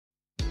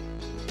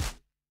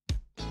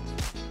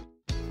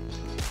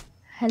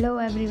Hello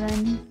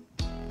everyone,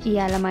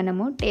 ఇవాళ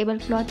మనము table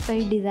cloth పై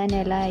design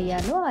ఎలా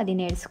వేయాలో అది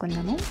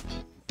నేర్చుకుందాము.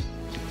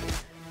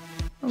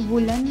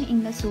 వూలన్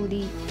ఇంకా సూది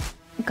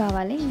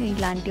కావాలి,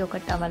 ఇలాంటి ఒక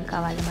టవల్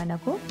కావాలి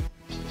మనకు.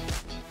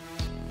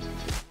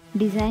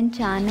 డిజైన్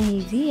చాలా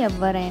ఈజీ,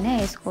 ఎవరైనా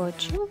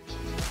వేసుకోవచ్చు.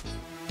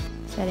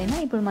 సరేనా,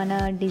 ఇప్పుడు మన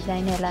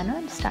డిజైన్ ఎలానో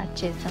స్టార్ట్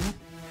చేద్దాము.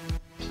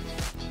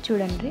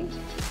 చూడండి,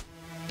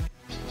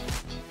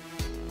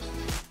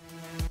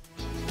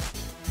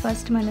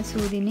 ఫస్ట్ మన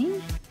సూదిని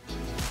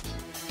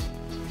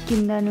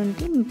కింద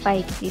నుండి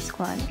పైకి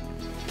తీసుకోవాలి.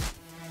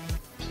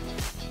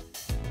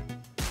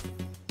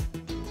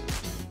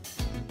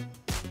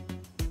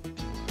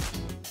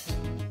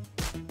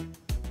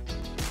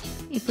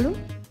 ఇప్పుడు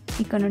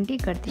ఇక్కడ నుండి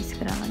ఇక్కడ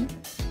తీసుకురావాలి.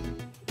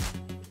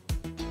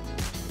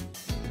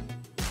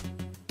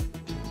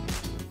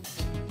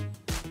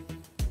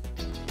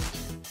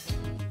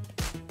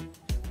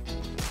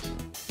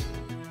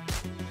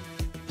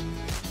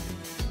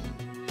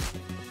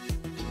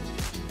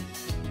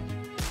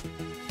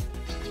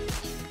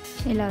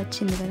 ఇలా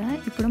వచ్చింది కదా,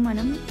 ఇప్పుడు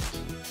మనం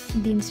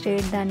దీని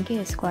స్ట్రేట్ దానికి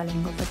వేసుకోవాలి.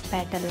 ఇంకొక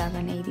ప్యాటర్న్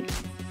లాగానే ఇది.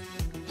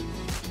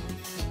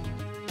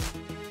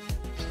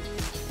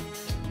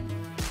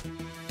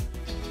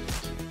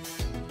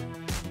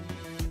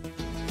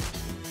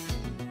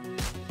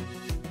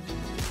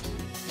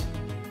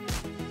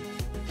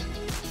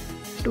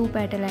 టూ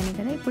ప్యాటర్న్ అయినాయి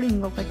కదా, ఇప్పుడు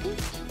ఇంకొకటి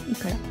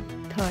ఇక్కడ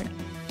థర్డ్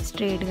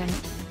స్ట్రేట్గానే.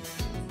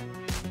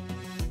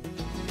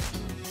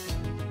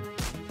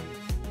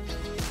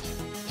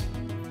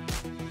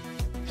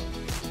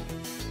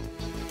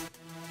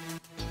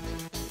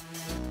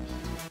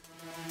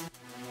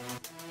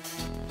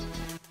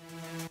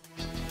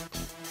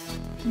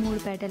 మూడు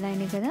ప్యాటర్న్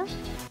అయినాయి కదా,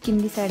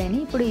 కింది సైడ్ అని.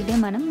 ఇప్పుడు ఇదే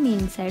మనం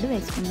మెయిన్ సైడ్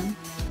వేసుకుందాం.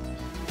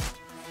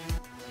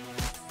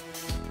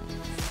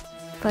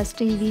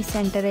 ఫస్ట్ ఇది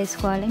సెంటర్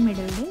వేసుకోవాలి,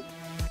 మిడిల్ది.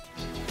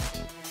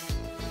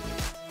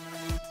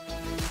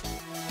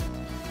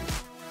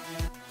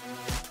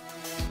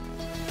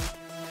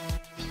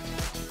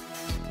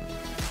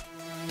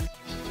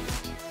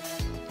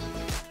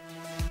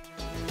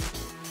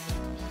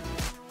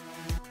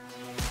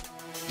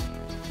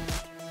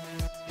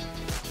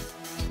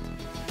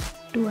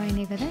 టూ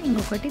అయినాయి కదా,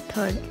 ఇంకొకటి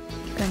థర్డ్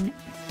ఇక్కడనే.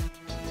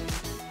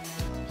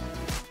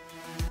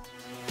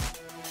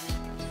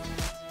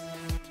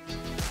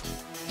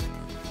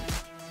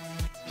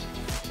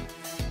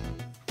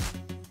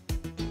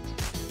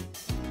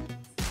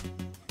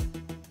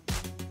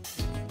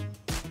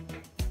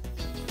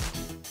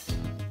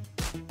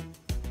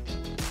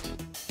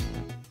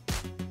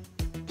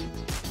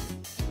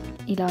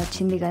 ఇలా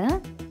వచ్చింది కదా,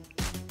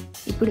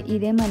 ఇప్పుడు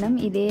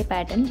ఇదే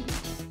ప్యాటర్న్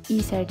ఈ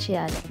సైడ్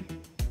చేయాలి.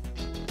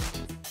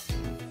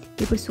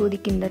 ఇప్పుడు సూది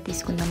కింద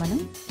తీసుకుందాం. మనం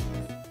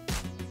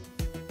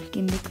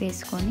కిందికి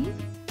వేసుకొని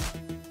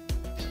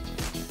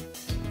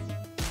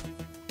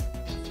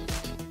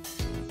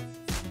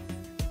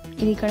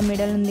ఇది ఇక్కడ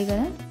మిడల్ ఉంది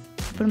కదా,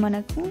 ఇప్పుడు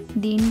మనకు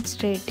దీని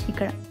స్ట్రేట్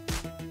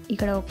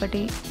ఇక్కడ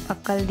ఒకటి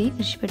పక్కలది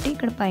విడిచిపెట్టి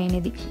ఇక్కడ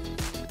పైనది,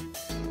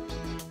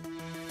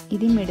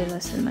 ఇది మిడిల్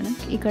వస్తుంది.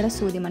 మనకి ఇక్కడ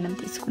సూది మనం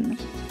తీసుకుందాం.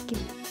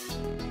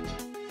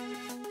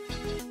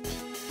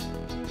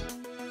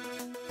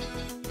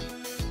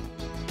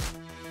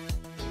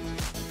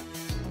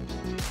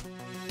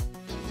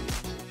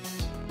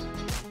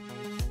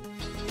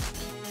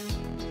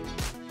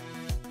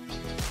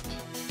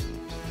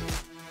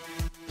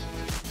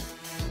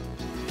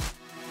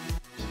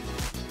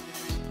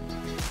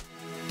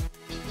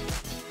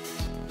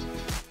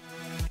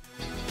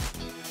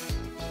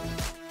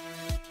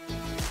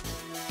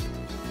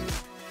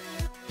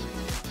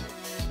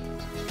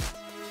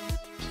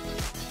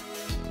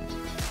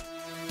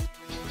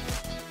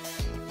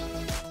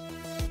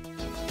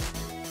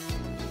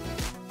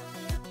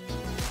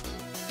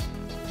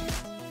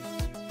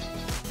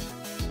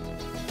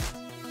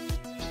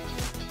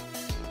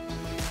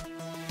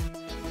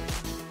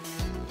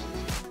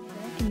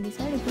 కింది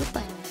సైడ్ ఇప్పుడు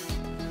పైన.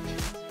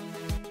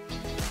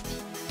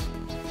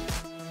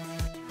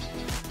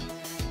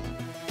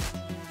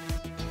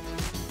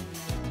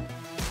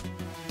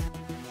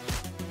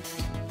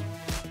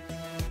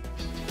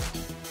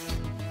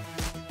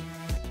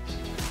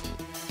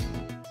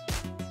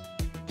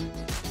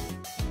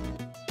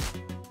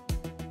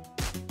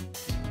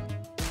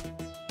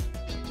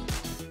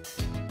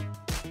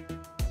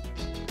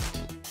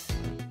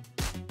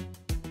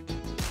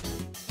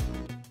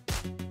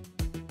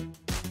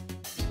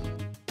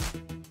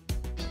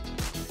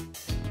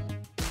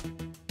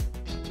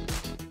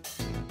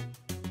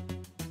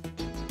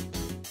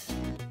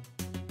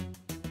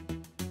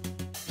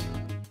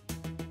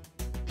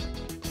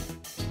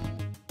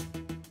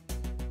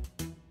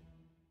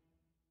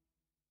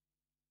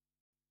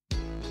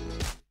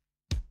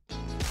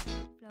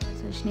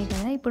 ఫ్లవర్స్ వచ్చినాయి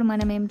కదా, ఇప్పుడు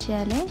మనం ఏం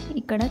చేయాలి,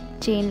 ఇక్కడ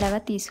చైన్ లాగా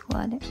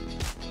తీసుకోవాలి.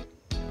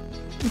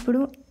 ఇప్పుడు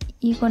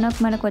ఈ కొనకు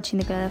మనకు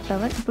వచ్చింది కదా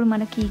ఫ్లవర్, ఇప్పుడు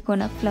మనకి ఈ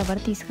కొనకు ఫ్లవర్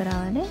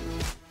తీసుకురావాలి.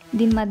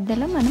 దీని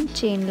మధ్యలో మనం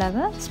చైన్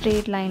లాగా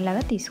స్ట్రైట్ లైన్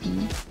లాగా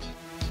తీసుకుందాం.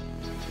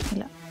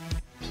 ఇలా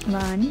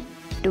 1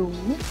 2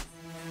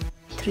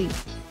 3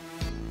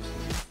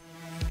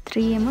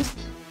 3 ఏమో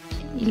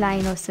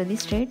లైన్ వస్తుంది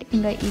స్ట్రైట్,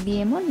 ఇంకా ఇది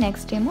ఏమో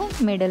నెక్స్ట్ ఏమో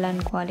మిడిల్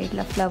అనుకోవాలి.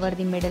 ఇట్లా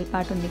ఫ్లవర్ది మిడిల్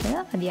పార్ట్ ఉంది కదా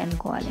అది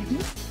అనుకోవాలి.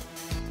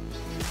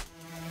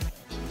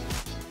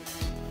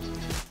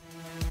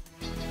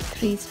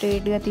 3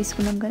 స్ట్రైట్గా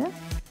తీసుకున్నాం కదా,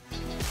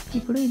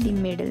 ఇప్పుడు ఇది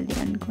మిడిల్ది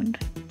అనుకోండి.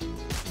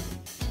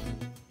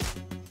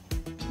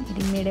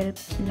 ఇది మిడిల్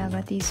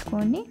లాగా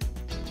తీసుకొని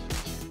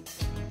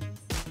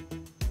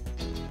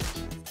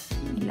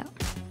ఇలా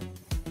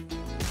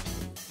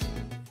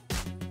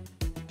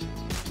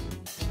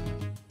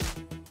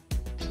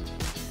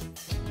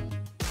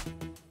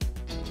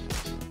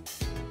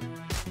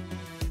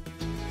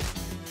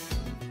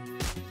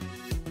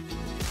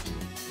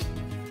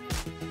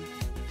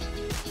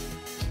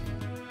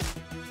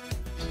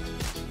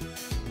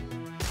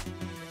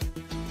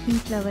ఈ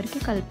ఫ్లవర్కి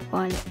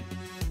కలుపుకోవాలి.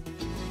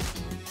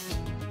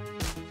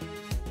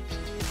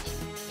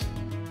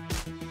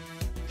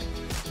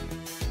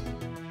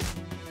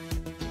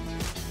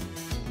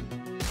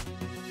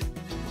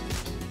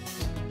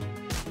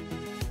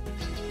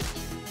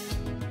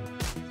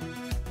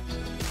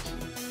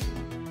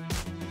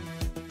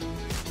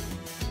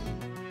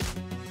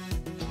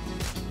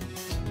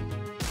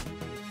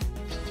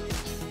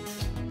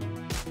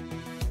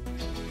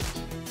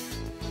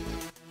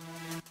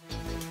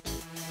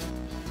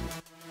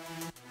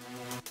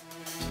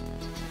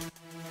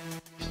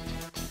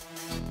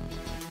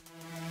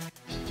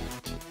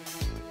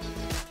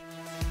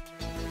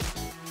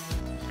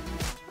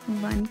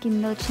 వన్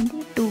కింద వచ్చింది,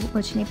 2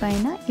 వచ్చినాయి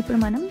పైన. ఇప్పుడు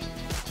మనం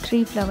 3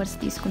 ఫ్లవర్స్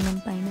తీసుకున్నాం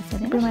పైన.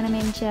 సరే, ఇప్పుడు మనం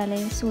ఏం చేయాలి,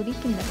 సూది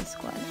కింద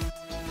వేసుకోవాలి.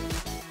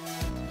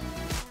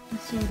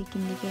 సూది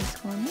కిందకి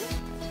వేసుకొని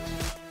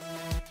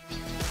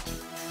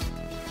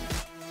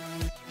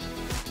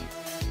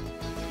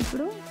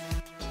ఇప్పుడు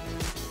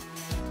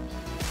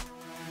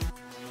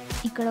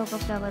ఇక్కడ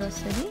ఒక ఫ్లవర్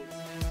వస్తుంది,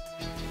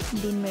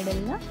 దీని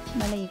మిడిల్లో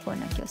మళ్ళీ ఈ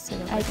కోనకి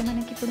వస్తుంది. అయితే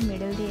మనకి ఇప్పుడు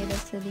మిడిల్ది ఏది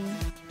వస్తుంది,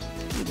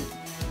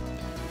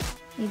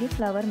 ఇది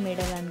ఫ్లవర్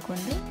మిడిల్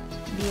అనుకోండి.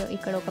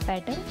 ఇక్కడ ఒక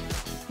ప్యాటర్న్,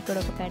 ఇక్కడ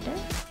ఒక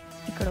ప్యాటర్న్,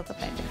 ఇక్కడ ఒక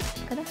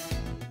ప్యాటర్న్ కదా.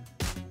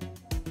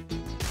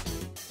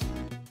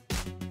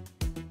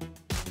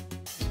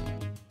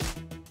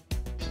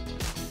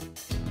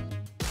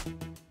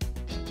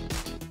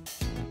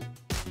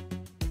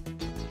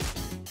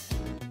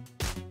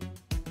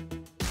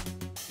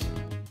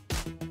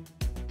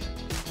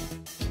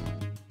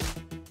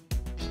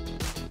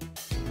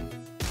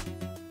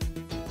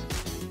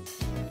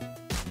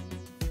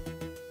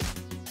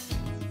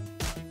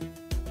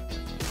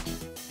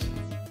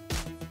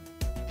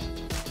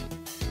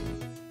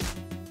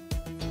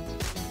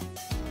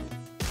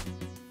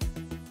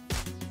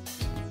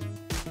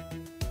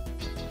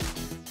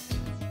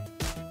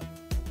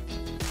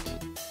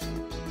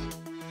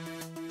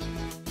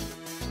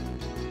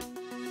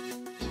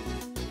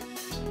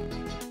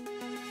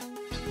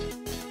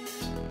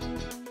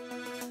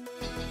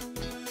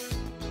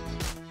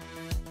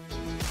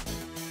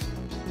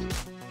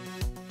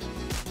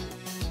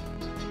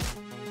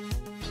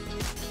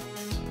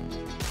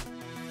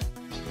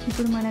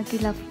 ఇప్పుడు మనకి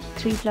ఇలా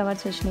 3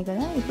 ఫ్లవర్స్ వచ్చినాయి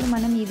కదా. ఇప్పుడు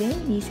మనం ఇదే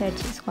ఈ సైడ్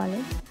చేసుకోవాలి,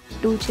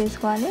 2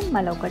 చేసుకోవాలి,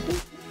 మళ్ళీ ఒకటి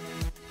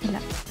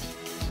ఇలా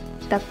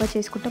తక్కువ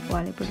చేసుకుంటూ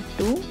పోవాలి. ఇప్పుడు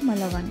 2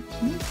 మళ్ళీ 1.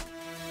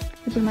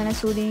 ఇప్పుడు మన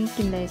సూది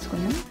కింద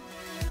వేసుకుందాం.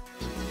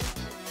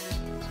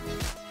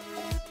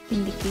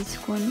 కిందికి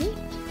తీసుకొని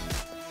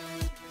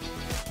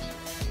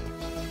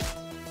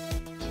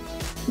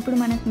ఇప్పుడు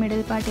మనకు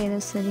మిడిల్ పార్ట్ ఏది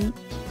వస్తుంది,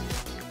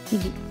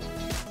 ఇది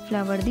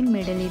ఫ్లవర్ది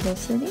మిడిల్ ఇది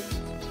వస్తుంది.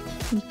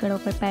 ఇక్కడ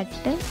ఒక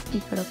ప్యాటర్న్,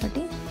 ఇక్కడ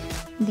ఒకటి,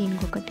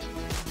 దీనికి ఒకటి.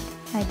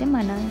 అయితే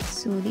మన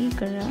సూది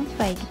ఇక్కడ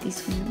పైకి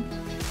తీసుకుందాం.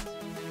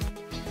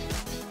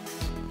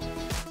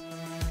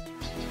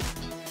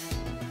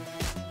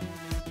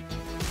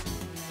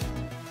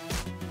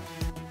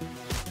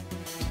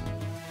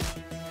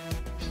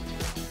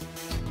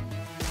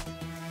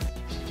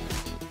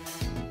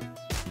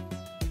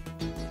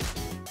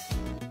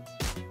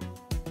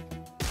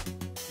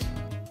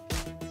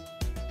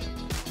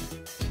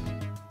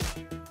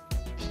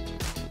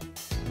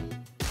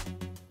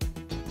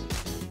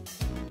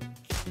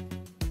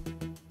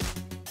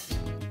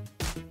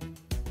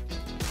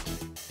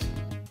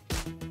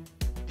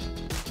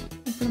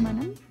 ఇప్పుడు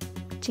మనం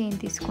చైన్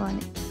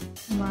తీసుకోవాలి.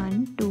 1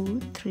 2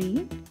 3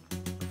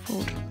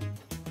 4.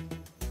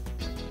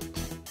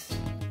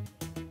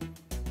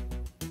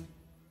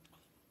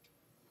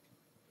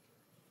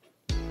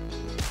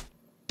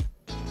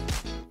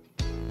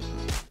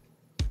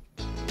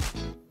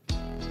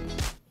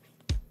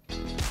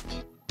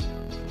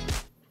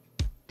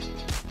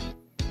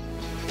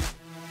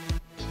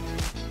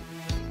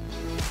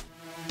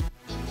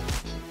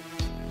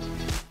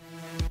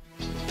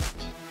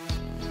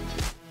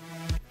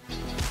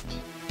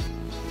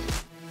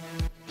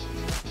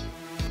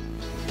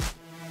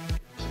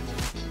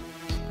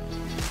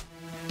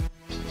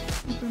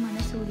 ఇప్పుడు మన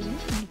సూదిని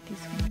కిందికి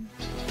తీసుకుందాం.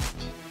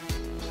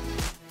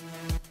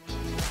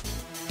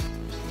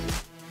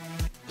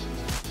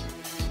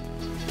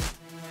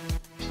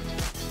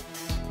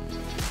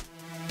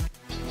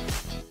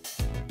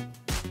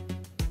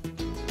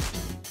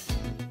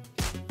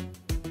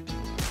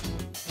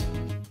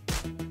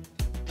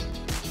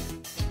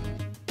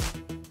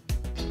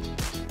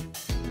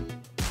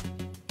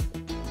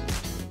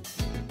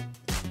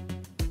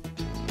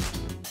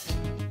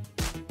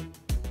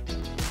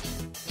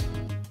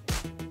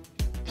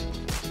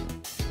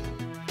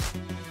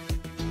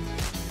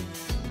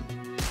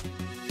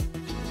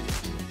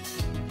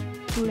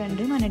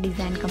 చూడండి మన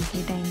డిజైన్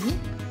కంప్లీట్ అయింది.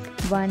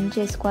 1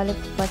 చేసుకోవాలి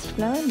ఫస్ట్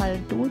ఫ్లవర్, మళ్ళీ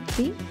 2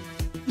 3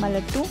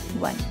 మళ్ళీ 2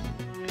 1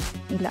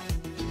 ఇలా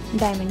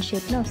డైమండ్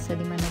షేప్లో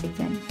వస్తుంది మన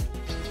డిజైన్.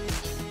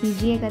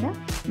 ఈజీయే కదా,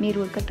 మీరు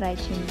కూడా ట్రై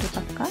చేయండి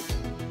పక్కా.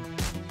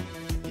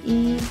 ఈ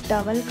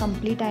టవల్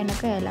కంప్లీట్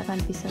అయినాక ఎలా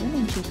కనిపిస్తుందో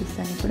నేను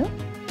చూపిస్తాను ఇప్పుడు.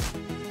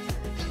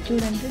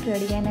 చూడండి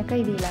రెడీ అయినాక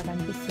ఇది ఇలా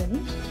కనిపిస్తుంది.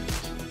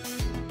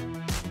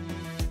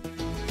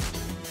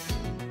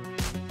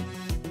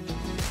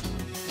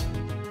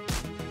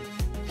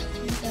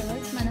 ఈ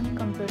టవల్స్ మనం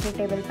కంప్యూటర్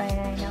టేబుల్ పైన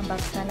అయినా,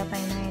 బక్సాల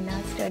పైన అయినా,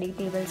 స్టడీ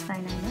టేబుల్స్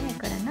పైన అయినా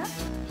ఎక్కడైనా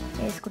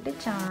వేసుకుంటే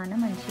చాలా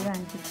మంచిగా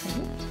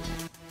అనిపిస్తుంది.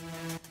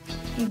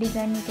 ఈ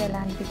డిజైన్ మీకు ఎలా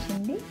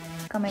అనిపించింది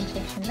కమెంట్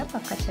సెక్షన్లో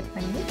పక్కా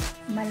చెప్పండి.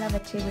 మళ్ళీ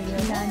వచ్చే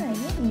వీడియోలో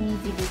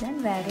ఈజీ డిజైన్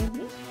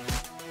వేరేవి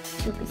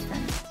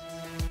చూపిస్తాను.